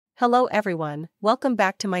Hello everyone, welcome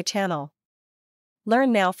back to my channel.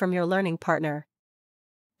 Learn now from your learning partner.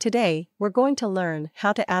 Today, we're going to learn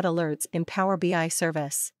how to add alerts in Power BI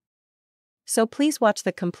service. So please watch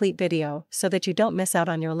the complete video so that you don't miss out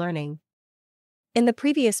on your learning. In the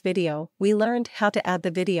previous video, we learned how to add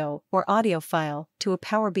the video or audio file to a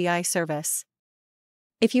Power BI service.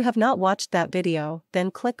 If you have not watched that video,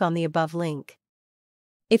 then click on the above link.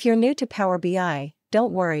 If you're new to Power BI,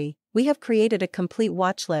 don't worry. We have created a complete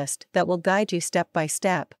watch list that will guide you step by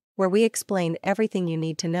step, where we explain everything you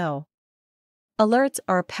need to know. Alerts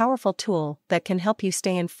are a powerful tool that can help you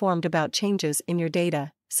stay informed about changes in your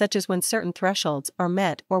data, such as when certain thresholds are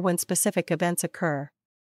met or when specific events occur.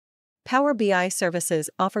 Power BI Services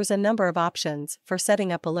offers a number of options for setting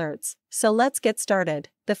up alerts, so let's get started.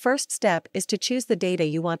 The first step is to choose the data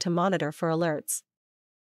you want to monitor for alerts.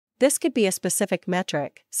 This could be a specific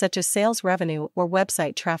metric, such as sales revenue or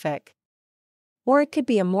website traffic. Or it could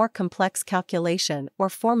be a more complex calculation or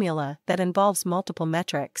formula that involves multiple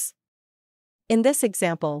metrics. In this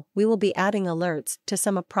example, we will be adding alerts to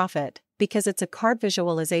sum of profit. Because it's a card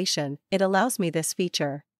visualization, it allows me this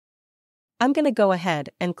feature. I'm going to go ahead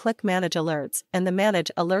and click Manage Alerts, and the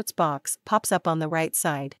Manage Alerts box pops up on the right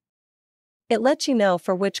side. It lets you know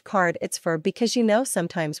for which card it's for because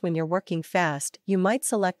sometimes when you're working fast, you might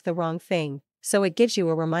select the wrong thing, so it gives you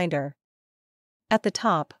a reminder. At the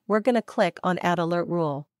top, we're going to click on Add Alert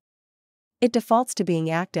Rule. It defaults to being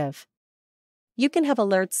active. You can have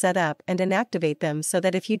alerts set up and inactivate them so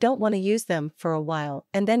that if you don't want to use them for a while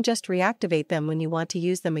and then just reactivate them when you want to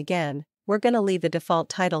use them again, we're going to leave the default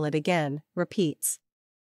title at again, repeats.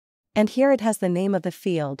 And here it has the name of the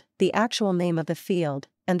field, the actual name of the field,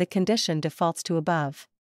 and the condition defaults to above.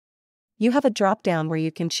 You have a drop-down where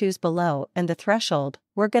you can choose below and the threshold.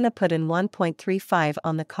 We're going to put in 1.35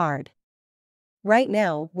 on the card. Right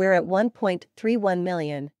now, we're at 1.31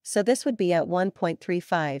 million, so this would be at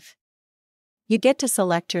 1.35. You get to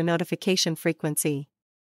select your notification frequency.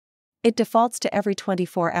 It defaults to every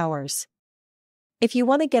 24 hours. If you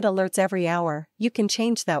want to get alerts every hour, you can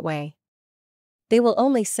change that way. They will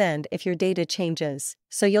only send if your data changes,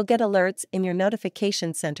 so you'll get alerts in your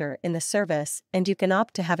notification center in the service, and you can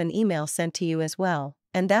opt to have an email sent to you as well,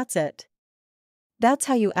 and that's it. That's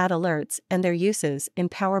how you add alerts and their uses in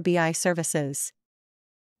Power BI services.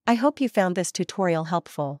 I hope you found this tutorial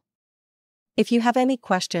helpful. If you have any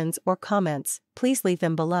questions or comments, please leave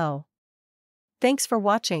them below. Thanks for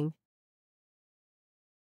watching.